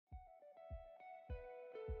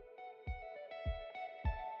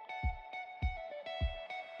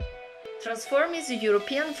Transform is a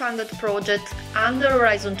European-funded project under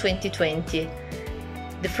Horizon 2020,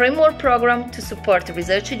 the framework program to support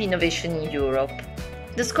research and innovation in Europe.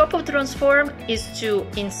 The scope of Transform is to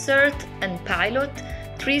insert and pilot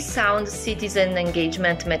 3 sound citizen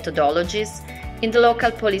engagement methodologies in the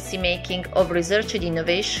local policymaking of research and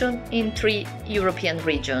innovation in 3 European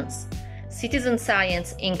regions: citizen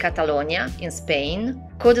science in Catalonia, in Spain,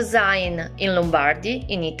 co-design in Lombardy,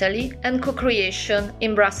 in Italy, and co-creation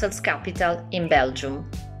in Brussels capital, in Belgium.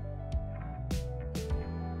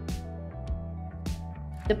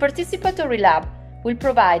 The Participatory Lab will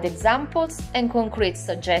provide examples and concrete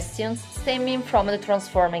suggestions stemming from the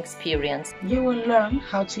Transform experience. You will learn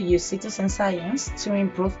how to use citizen science to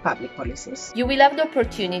improve public policies. You will have the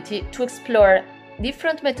opportunity to explore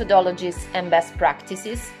different methodologies and best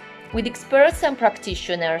practices with experts and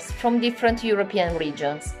practitioners from different European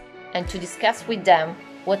regions, and to discuss with them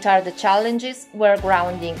what are the challenges where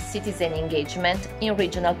grounding citizen engagement in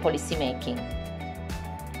regional policymaking.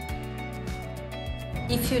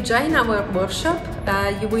 If you join our workshop,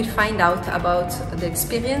 you will find out about the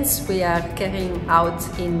experience we are carrying out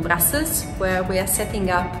in Brussels, where we are setting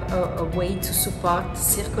up a way to support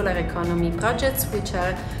circular economy projects which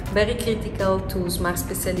are very critical to smart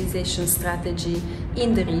specialization strategy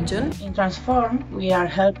in the region. In Transform, we are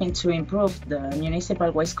helping to improve the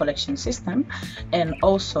municipal waste collection system and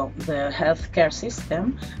also the healthcare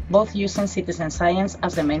system, both using citizen science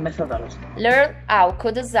as the main methodology. Learn how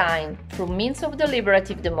co-design, through means of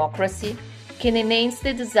deliberative democracy, can enhance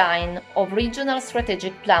the design of regional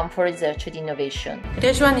strategic plan for research and innovation.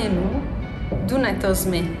 Rejoignez-nous, d'où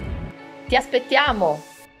Natosme. Ti aspettiamo!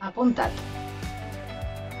 Appuntate!